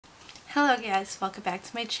Hello guys, welcome back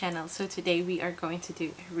to my channel. So today we are going to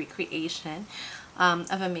do a recreation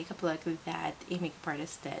of a makeup look that a makeup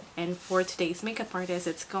artist did. And for today's makeup artist,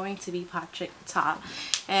 it's going to be Peche top.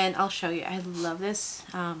 And I'll show you. I love this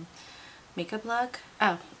makeup look.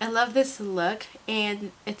 Oh, I love this look,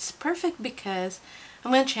 and it's perfect because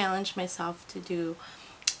I'm going to challenge myself to do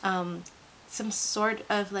some sort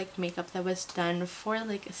of like makeup that was done for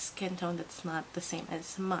like a skin tone that's not the same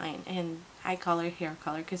as mine, and eye color, hair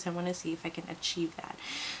color, because I want to see if I can achieve that.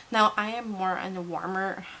 Now I am more on a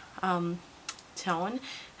warmer tone,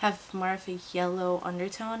 have more of a yellow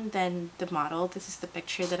undertone than the model. This is the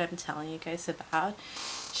picture that I'm telling you guys about.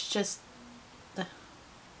 It's just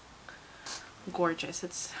gorgeous.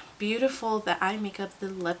 It's beautiful. The eye makeup, the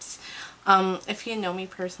lips. If you know me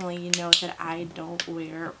personally, you know that I don't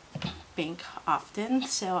wear pink often,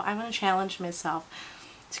 so I want to challenge myself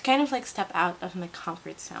to kind of like step out of my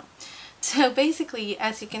comfort zone. So basically,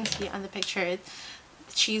 as you can see on the picture,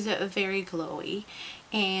 she's very glowy,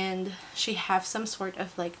 and she has some sort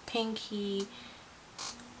of like pinky,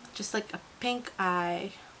 just like a pink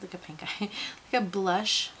eye, like a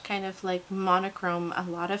blush, kind of like monochrome, a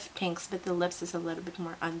lot of pinks, but the lips is a little bit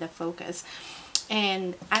more on the focus.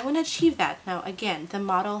 And I want to achieve that. Now again, the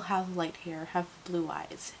model have light hair, have blue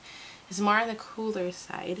eyes, is more on the cooler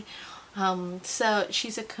side. So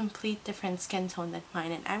she's a complete different skin tone than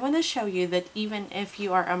mine, and I want to show you that even if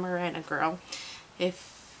you are a Morena girl,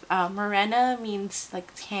 if Morena means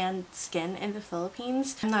like tanned skin in the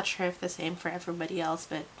Philippines. I'm not sure if the same for everybody else,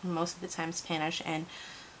 but most of the time Spanish and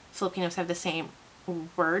Filipinos have the same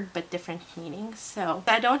word but different meanings. So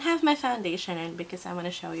I don't have my foundation in because I want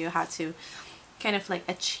to show you how to kind of like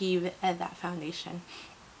achieve that foundation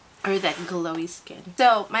or that glowy skin.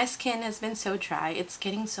 So my skin has been so dry, it's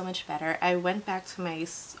getting so much better. I went back to my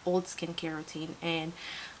old skincare routine and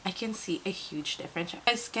I can see a huge difference.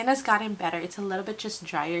 My skin has gotten better. It's a little bit just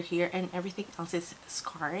drier here, and everything else is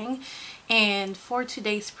scarring. And for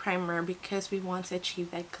today's primer, because we want to achieve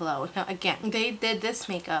that glow. Now again, they did this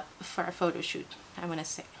makeup for a photo shoot, I want to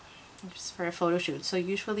say. Just for a photo shoot. So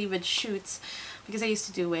usually with shoots, because I used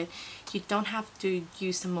to do it, you don't have to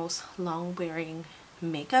use the most long wearing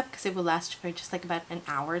makeup because it will last for just like about an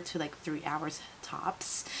hour to like 3 hours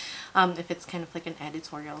tops. If it's kind of like an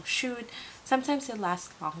editorial shoot, sometimes it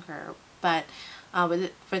lasts longer, but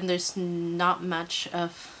when there's not much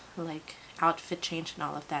of like outfit change and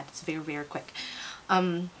all of that, it's very quick.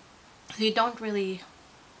 So you don't really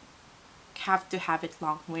have to have it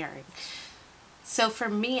long wearing. So for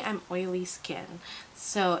me, I'm oily skin,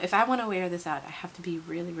 so if I want to wear this out, I have to be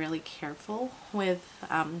really careful with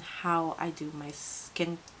how I do my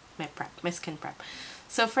skin prep.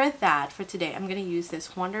 So for that, for today, I'm going to use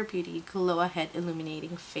this Wonder Beauty Glow Ahead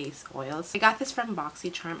Illuminating Face Oils. I got this from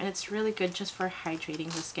BoxyCharm, and it's really good just for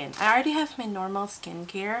hydrating the skin. I already have my normal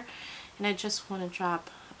skincare, and I just want to drop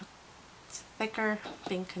a thicker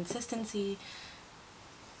pink consistency,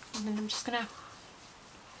 and then I'm just going to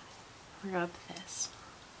rub this.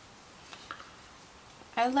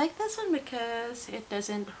 I like this one because it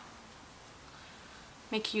doesn't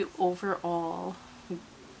make you overall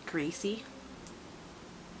greasy.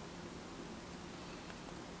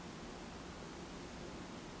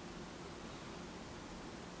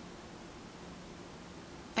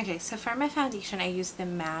 Okay, so for my foundation, I use the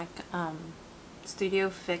MAC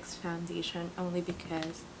Studio Fix foundation only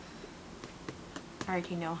because I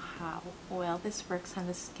already know how well this works on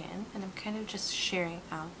the skin, and I'm kind of just sharing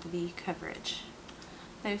out the coverage.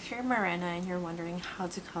 Now if you're Morena and you're wondering how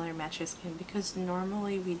to color match your skin, because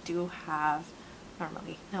normally we do have,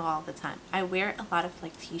 not all the time, I wear a lot of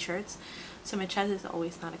like t-shirts, so my chest is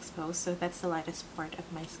always not exposed, so that's the lightest part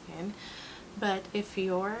of my skin. But if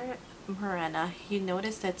you're Morena, you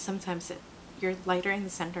notice that sometimes you're lighter in the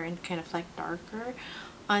center and kind of like darker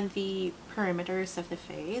on the perimeters of the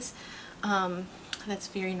face. That's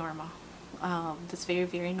very normal. That's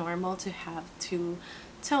very normal to have two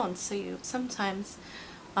tones. So you sometimes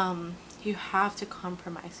you have to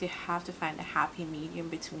compromise. You have to find a happy medium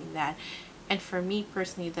between that. And for me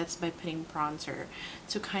personally, that's by putting bronzer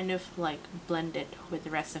to kind of like blend it with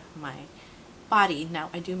the rest of my body.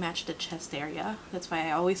 Now I do match the chest area. That's why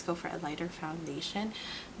I always go for a lighter foundation,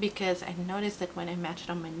 because I noticed that when I match it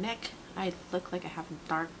on my neck, I look like I have a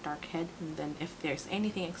dark head, and then if there's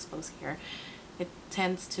anything exposed here, it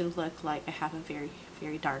tends to look like I have a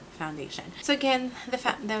very dark foundation. So again,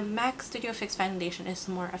 the MAC Studio Fix foundation is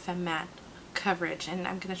more of a matte coverage, and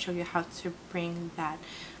I'm going to show you how to bring that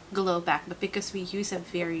glow back. But because we use a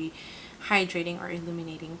very hydrating or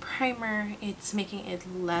illuminating primer, it's making it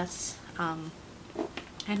less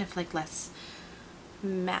kind of like less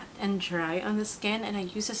matte and dry on the skin, and I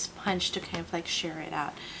use a sponge to kind of like sheer it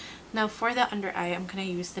out. Now for the under eye, I'm going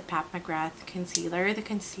to use the Mcgrath concealer. The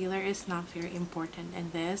concealer is not very important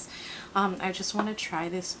in this. I just want to try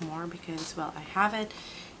this more because, well, I have it,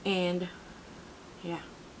 and yeah.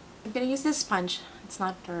 I'm going to use this sponge. It's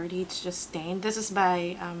not dirty, it's just stained. This is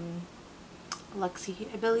by Luxie,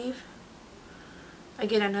 I believe.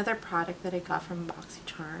 Again, another product that I got from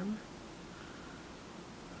BoxyCharm.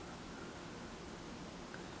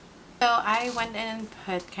 So I went in and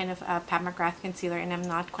put kind of a Mcgrath concealer, and I'm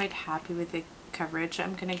not quite happy with the coverage.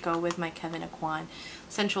 I'm going to go with my Kevyn Aucoin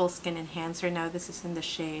Sensual Skin Enhancer. Now this is in the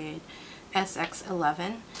shade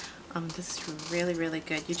SX11. This is really, really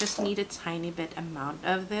good. You just need a tiny bit amount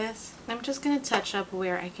of this. I'm just going to touch up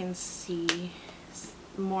where I can see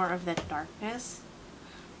more of that darkness,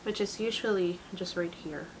 which is usually just right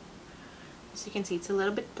here. As you can see, it's a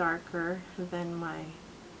little bit darker than my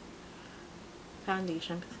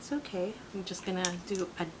foundation, but that's okay. I'm just gonna do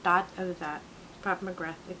a dot of that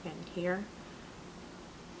Mcgrath again here,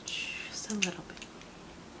 just a little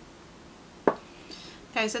bit.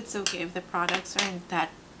 Guys, it's okay if the products aren't that,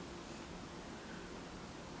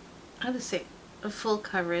 how to say, a full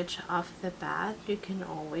coverage off the bat. You can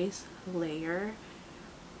always layer.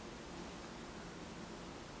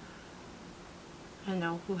 I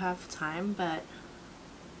know who have time, but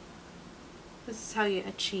this is how you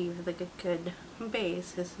achieve like a good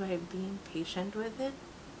base, is by being patient with it.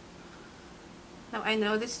 Now I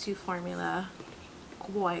know this 2 formula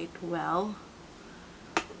quite well,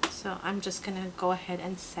 so I'm just gonna go ahead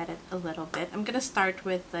and set it a little bit. I'm gonna start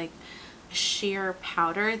with like a sheer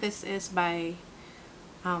powder. This is by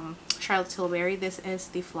Charlotte Tilbury. This is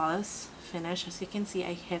the Flawless Finish. As you can see,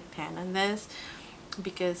 I hit pan on this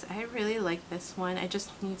because I really like this one. I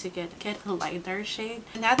just need to get a lighter shade.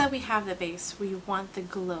 Now that we have the base, we want the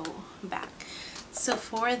glow back. So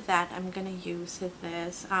for that, I'm gonna use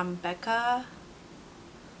this Becca.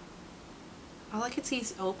 All I can see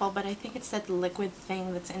is Opal, but I think it's that liquid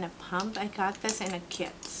thing that's in a pump. I got this in a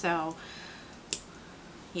kit, so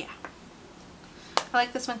yeah. I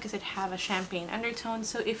like this one because it have a champagne undertone.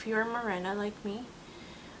 So if you're Morena like me,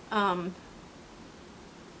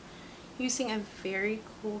 using a very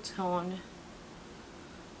cool tone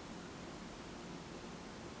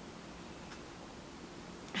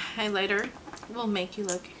highlighter will make you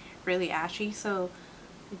look really ashy, so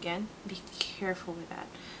again, be careful with that.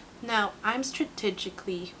 Now I'm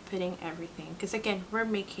strategically putting everything, because again, we're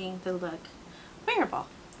making the look wearable.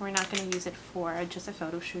 We're not going to use it for just a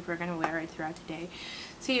photo shoot. We're going to wear it throughout the day,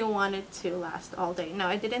 so you want it to last all day. Now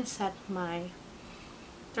I didn't set the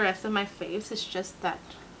rest of my face. It's just that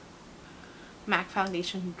MAC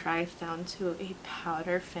foundation dries down to a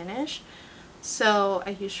powder finish, so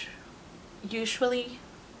I usually,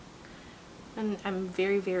 and I'm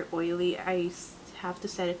very, very oily, I have to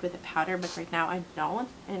set it with a powder, but right now I don't,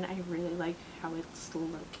 and I really like how it's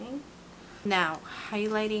looking. Now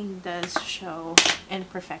highlighting does show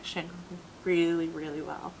imperfection really, really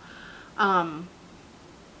well.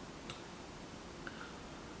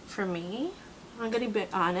 For me, I'm gonna be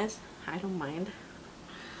honest, I don't mind.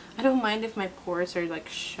 I don't mind if my pores are like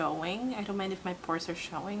showing. I don't mind if my pores are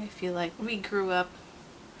showing. I feel like we grew up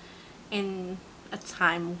in a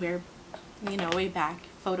time where, you know, way back,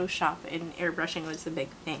 Photoshop and airbrushing was a big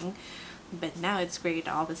thing. But now it's great.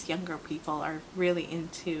 All these younger people are really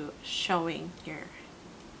into showing your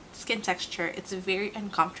skin texture. It's very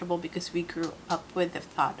uncomfortable because we grew up with the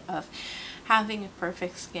thought of having a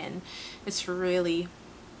perfect skin. It's really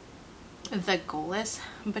the goal is,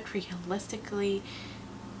 but realistically,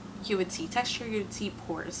 you would see texture, you would see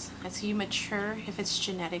pores. As you mature, if it's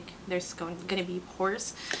genetic, there's going to be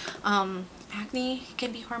pores. Acne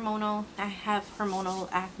can be hormonal. I have hormonal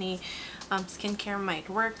acne. Skincare might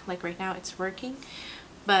work, like right now it's working,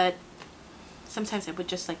 but sometimes it would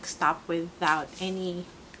just like stop without any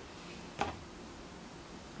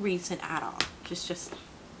reason at all. Just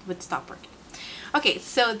would stop working. Okay,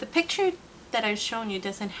 so the picture that I've shown you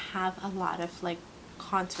doesn't have a lot of like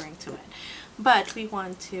contouring to it, but we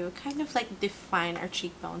want to kind of like define our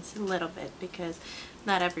cheekbones a little bit because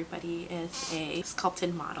not everybody is a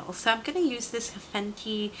sculpted model. So I'm going to use this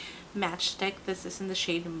Fenty matchstick. This is in the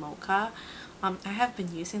shade Mocha. I have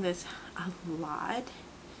been using this a lot,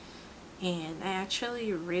 and I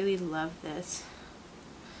actually really love this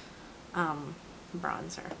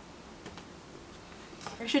bronzer.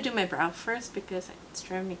 I should do my brow first because it's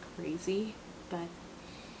driving me crazy, but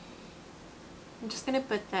I'm just gonna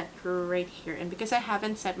put that right here, and because I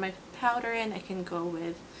haven't set my powder in, I can go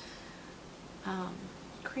with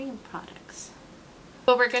cream products.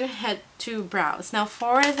 But we're gonna head to brows. Now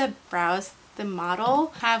for the brows, the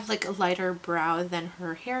model have like a lighter brow than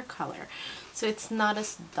her hair color, so it's not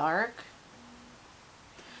as dark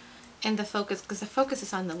in the focus, because the focus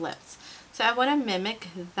is on the lips. So I want to mimic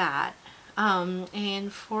that.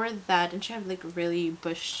 And for that, and she have like really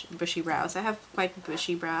bushy brows. I have quite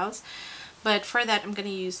bushy brows, but for that I'm gonna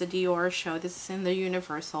use the Dior Show. This is in the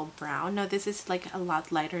Universal Brown. Now this is like a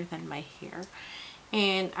lot lighter than my hair,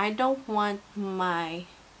 and I don't want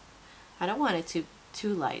it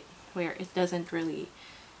too light where it doesn't really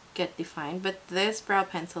get defined. But this brow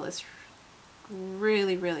pencil is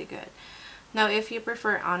really good. Now if you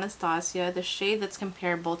prefer Anastasia, the shade that's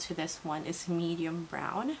comparable to this one is medium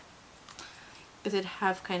brown, because it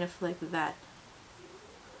have kind of like that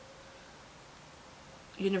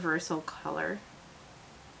universal color.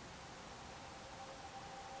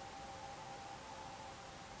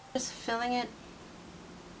 Just filling it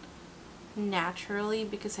naturally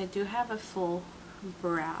because I do have a full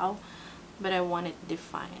brow, but I want it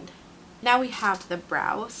defined. Now we have the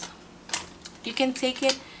brows. You can take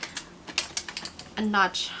it a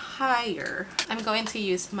notch higher. I'm going to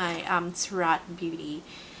use my Suratt Beauty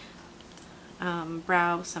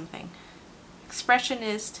brow something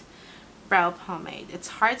expressionist brow pomade. It's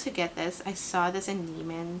hard to get this. I saw this in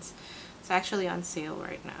Neiman's. It's actually on sale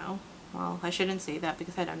right now. Well, I shouldn't say that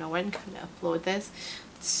because I don't know when I'm gonna upload this.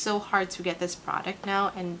 It's so hard to get this product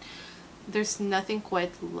now, and there's nothing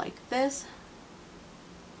quite like this.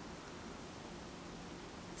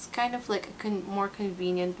 It's kind of like a more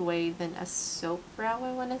convenient way than a soap brow,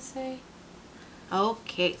 I want to say.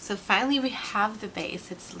 Okay, so finally we have the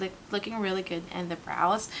base. It's looking really good in the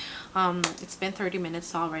brows. It's been 30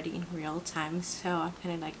 minutes already in real time, so I'm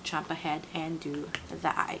gonna like jump ahead and do the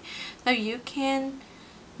eye. Now you can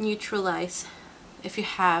neutralize if you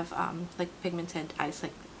have like pigmented eyes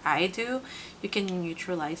like I do. You can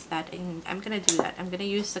neutralize that, and I'm gonna do that. I'm gonna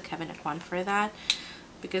use the Kevyn one for that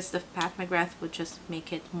because the Pat McGrath would just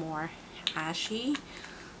make it more ashy.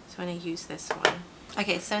 So I'm gonna use this one.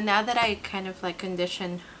 Okay, so now that I kind of like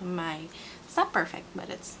condition my, it's not perfect, but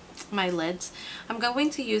it's my lids, I'm going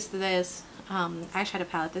to use this eyeshadow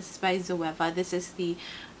palette. This is by Zoeva. This is the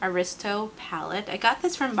Aristo palette. I got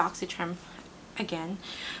this from BoxyCharm again,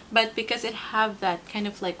 but because it have that kind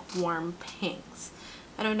of like warm pinks.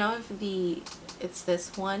 I don't know if it's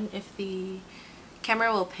this one, if the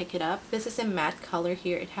camera will pick it up. This is a matte color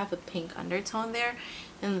here. It have a pink undertone there,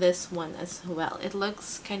 and this one as well. It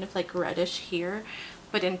looks kind of like reddish here,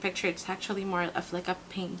 but in picture it's actually more of like a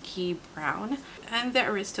pinky brown. And the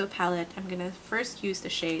Aristo palette, I'm gonna first use the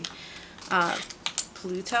shade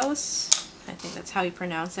Plutos. I think that's how you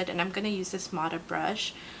pronounce it, and I'm gonna use this Mocha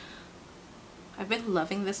brush. I've been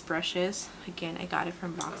loving this brushes. Again, I got it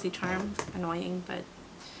from BoxyCharm. Annoying, but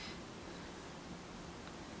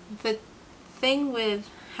the thing with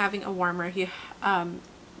having a warmer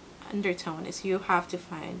undertone is you have to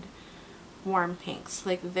find warm pinks.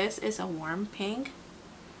 Like this is a warm pink.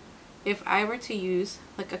 If I were to use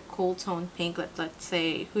like a cool tone pink, let's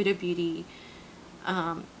say Huda Beauty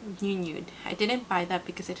Nude, I didn't buy that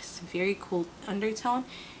because it is a very cool undertone.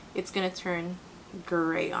 It's gonna turn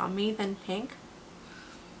gray on me than pink.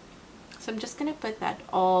 So I'm just gonna put that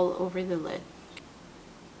all over the lid.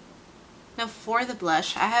 Now for the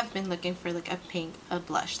blush, I have been looking for like a pink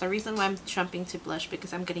blush. The reason why I'm jumping to blush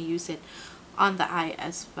because I'm gonna use it on the eye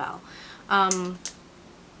as well.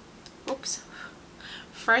 Oops.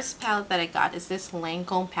 First palette that I got is this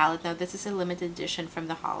Lancome palette. Now this is a limited edition from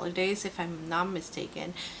the holidays, if I'm not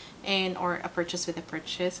mistaken, or a purchase with a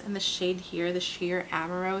purchase. And the shade here, the sheer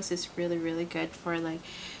Amorous, is really good for like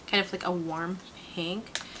kind of like a warm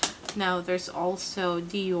pink. Now there's also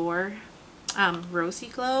Dior Rosy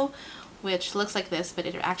Glow, which looks like this, but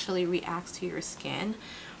it actually reacts to your skin.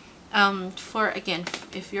 Again,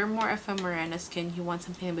 if you're more of a Morena skin, you want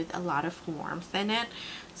something with a lot of warmth in it.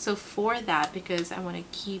 So for that, because I want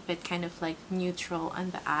to keep it kind of like neutral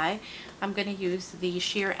on the eye, I'm gonna use the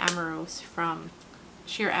sheer Amorous from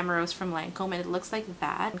Lancome, and it looks like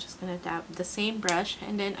that. I'm just gonna dab the same brush,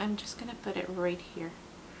 and then I'm just gonna put it right here,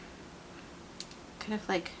 kind of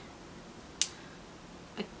like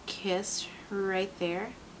a kiss right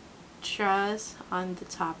there, just on the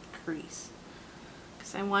top crease,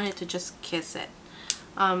 because I want it to just kiss it.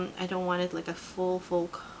 I don't want it like a full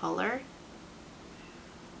color.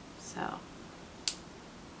 So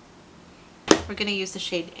we're gonna use the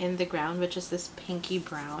shade In the Ground, which is this pinky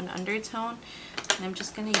brown undertone, and I'm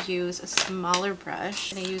just gonna use a smaller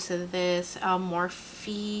brush. I'm gonna use this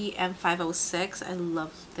Morphe M506. I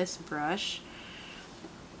love this brush.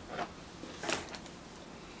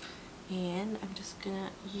 And I'm just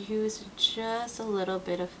gonna use just a little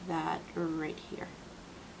bit of that right here.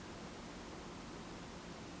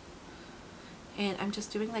 and I'm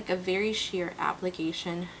just doing like a very sheer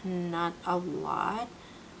application, not a lot,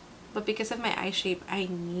 but because of my eye shape I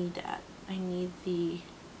need that. I need the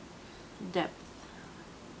depth.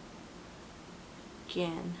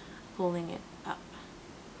 Again, pulling it up.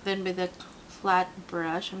 Then with a flat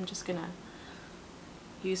brush I'm just gonna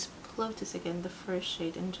use Lotus again, the first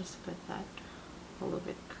shade, and just put that all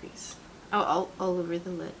over the crease. Oh, all over the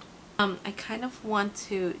lid. I kind of want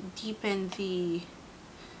to deepen the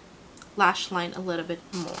lash line a little bit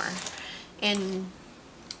more, and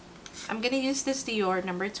I'm gonna use this Dior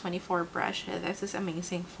number 24 brush. This is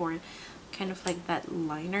amazing for kind of like that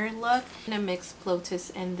liner look. I'm gonna mix Lotus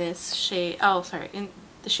in this shade, oh sorry, in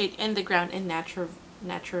the shade In the Ground in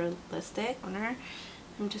Naturalistic corner.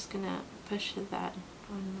 I'm just gonna push that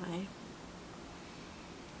on my,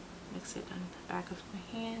 mix it on the back of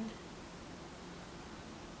my hand.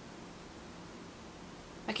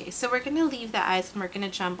 Okay, so we're gonna leave the eyes and we're gonna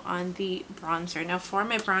jump on the bronzer. Now for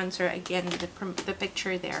my bronzer, again, the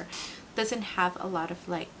picture there doesn't have a lot of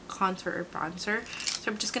like contour or bronzer,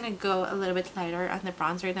 so I'm just gonna go a little bit lighter on the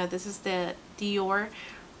bronzer. Now this is the Dior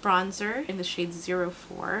bronzer in the shade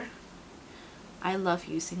 04. I love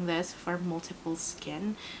using this for multiple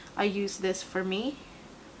skin. I use this for me,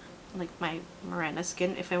 like my Morena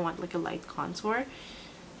skin, if I want like a light contour.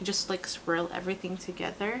 I just like swirl everything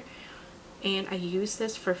together, and I use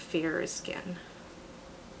this for fairer skin.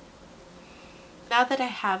 Now that I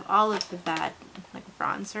have all of that like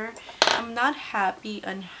bronzer, I'm not happy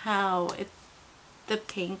on how the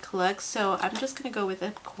pink looks, so I'm just gonna go with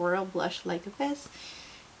a coral blush like this,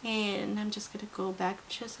 and I'm just gonna go back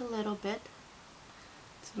just a little bit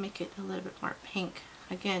to make it a little bit more pink.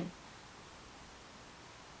 Again,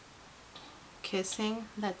 kissing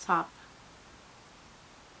that top.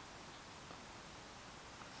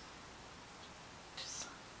 Just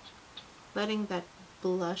letting that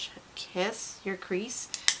blush kiss your crease.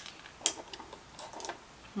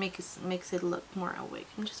 Makes it look more awake.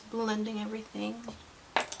 I'm just blending everything.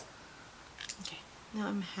 Okay, now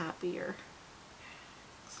I'm happier.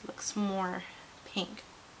 This looks more pink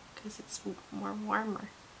because it's more warmer.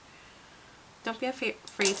 Don't be afraid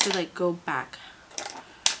to like go back,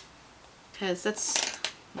 because that's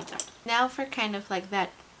now for kind of like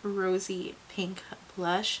that rosy pink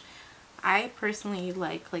blush. I personally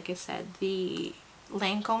like I said, the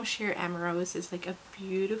Lancome sheer Amorous is like a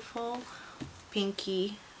beautiful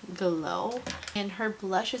pinky glow, and her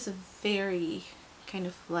blush is a very kind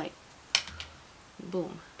of like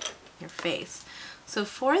boom your face. So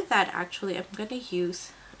for that, actually I'm gonna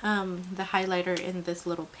use the highlighter in this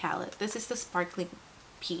little palette. This is the Sparkling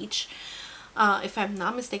Peach. If I'm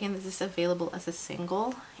not mistaken, this is available as a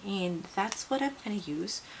single, and that's what I'm gonna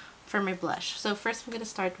use for my blush. So first I'm gonna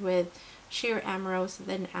start with sheer Amorous,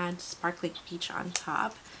 then add Sparkling Peach on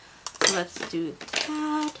top. So let's do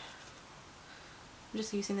that. I'm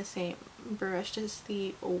just using the same brush as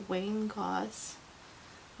the Wayne Goss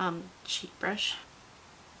cheek brush.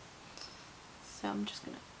 So I'm just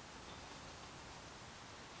gonna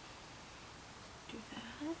do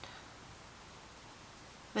that.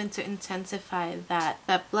 Then to intensify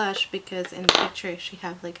that blush, because in the picture she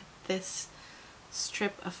have like this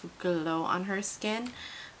strip of glow on her skin,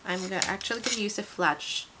 I'm actually gonna use a flat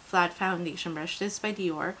foundation brush. This is by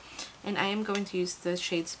Dior, and I am going to use the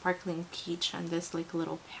shade Sparkling Peach on this like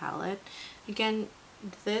little palette. Again,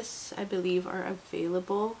 this I believe are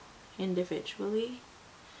available individually,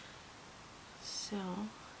 so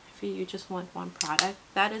if you just want one product,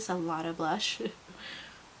 that is a lot of blush.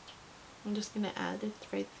 I'm just gonna add it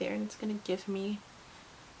right there, and it's gonna give me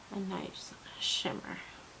a nice shimmer.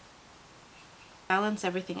 Balance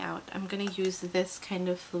everything out, I'm gonna use this kind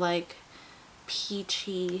of like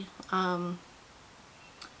peachy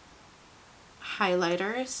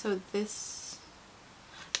highlighter. So this,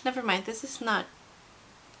 never mind, this is not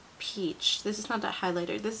peach, this is not a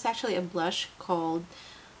highlighter, this is actually a blush called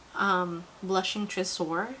Blushing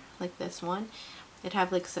Tresor, like this one. It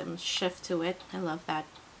have like some shift to it, I love that.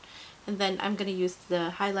 And then I'm gonna use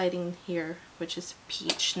the highlighting here, which is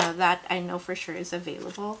peach. Now that I know for sure is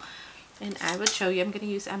available, and I would show you. I'm gonna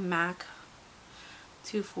use a MAC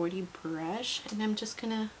 240 brush, and I'm just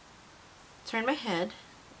gonna turn my head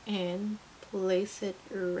and place it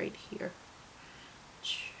right here,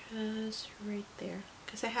 just right there,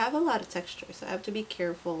 because I have a lot of texture, so I have to be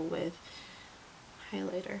careful with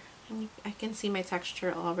highlighter. And I can see my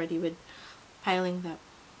texture already with piling that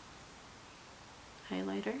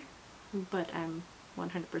highlighter, but I'm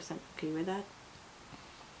 100% okay with that.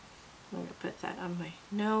 I'm going to put that on my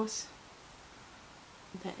nose,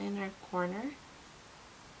 the inner corner,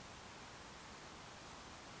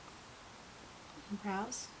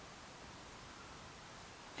 brows.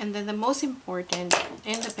 And then the most important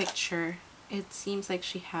in the picture, it seems like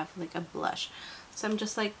she have like a blush. So I'm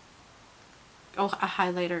just like, oh, a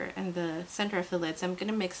highlighter in the center of the lid. So I'm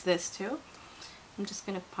gonna mix this too. I'm just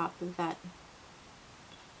gonna pop that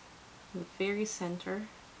in the very center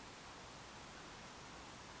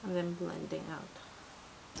and then blending out.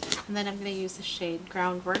 And then I'm gonna use the shade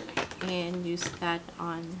Groundwork and use that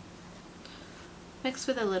on, mixed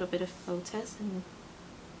with a little bit of Lotus, and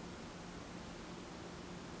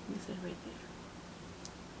use it right there.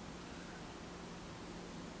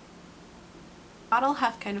 Model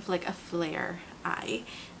have kind of like a flare eye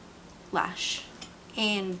lash,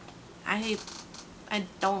 and I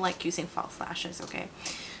don't like using false lashes, okay?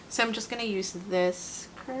 So I'm just gonna use this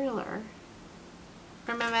curler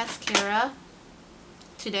for my mascara.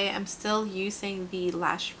 Today I'm still using the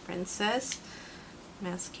Lash Princess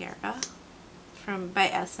mascara by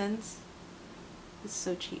Essence. It's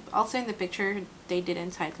so cheap. Also in the picture they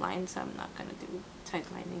didn't tightline, so I'm not gonna do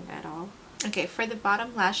tightlining at all. Okay, for the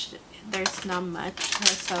bottom lash there's not much,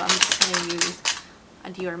 so I'm just gonna use a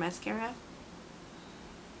Dior mascara.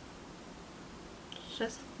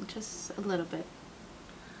 Just a little bit,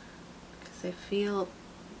 because I feel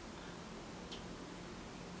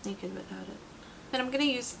naked without it. Then I'm gonna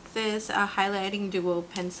use this highlighting duo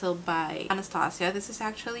pencil by Anastasia. This is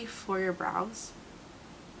actually for your brows,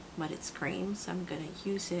 but it's cream, so I'm gonna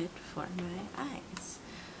use it for my eyes.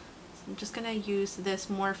 So I'm just gonna use this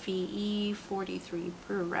Morphe E43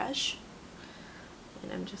 brush,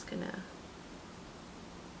 and I'm just gonna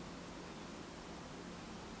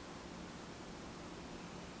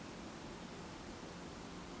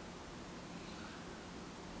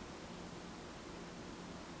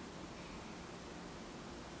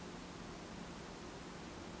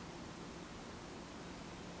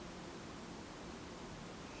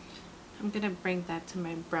bring that to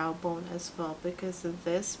my brow bone as well, because of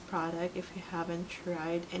this product, if you haven't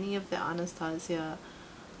tried any of the Anastasia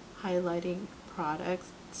highlighting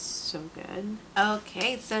products, it's so good.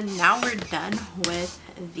 Okay, so now we're done with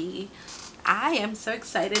the eye. I'm so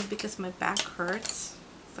excited because my back hurts.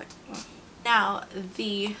 It's like, now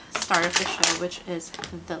the star of the show, which is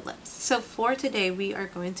the lips. So for today we are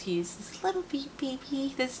going to use this little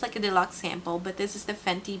baby. This is like a deluxe sample, but this is the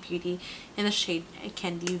Fenty Beauty in the shade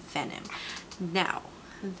Candy Venom. Now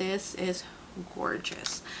this is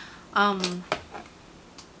gorgeous. I'm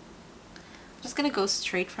just gonna go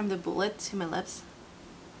straight from the bullet to my lips.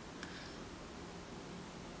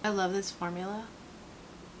 I love this formula.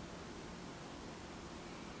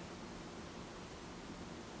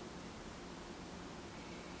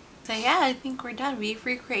 So yeah, I think we're done. We've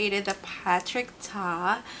recreated the Patrick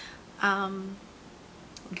Ta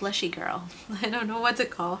blushy girl. I don't know what to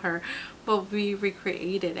call her, but we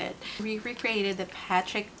recreated it. We recreated the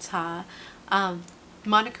Patrick Ta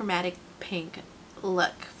monochromatic pink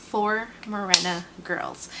look for Morena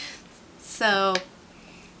girls. So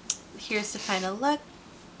here's the final look.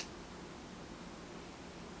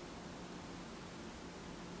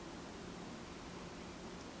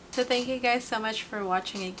 So thank you guys so much for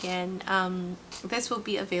watching again. This will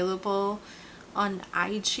be available on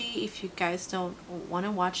IG if you guys don't want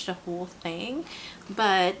to watch the whole thing,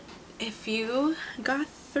 but if you got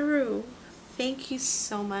through, thank you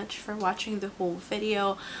so much for watching the whole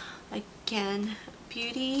video. Again,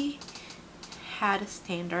 beauty had a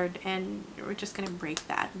standard and we're just gonna break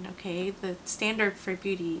that, okay? The standard for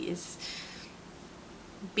beauty is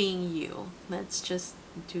being you. Let's just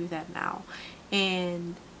do that now.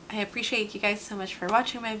 And I appreciate you guys so much for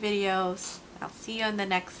watching my videos. I'll see you on the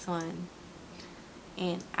next one.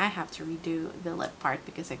 And I have to redo the lip part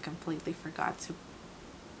because I completely forgot to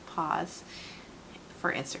pause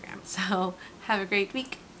for Instagram. So have a great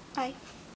week. Bye.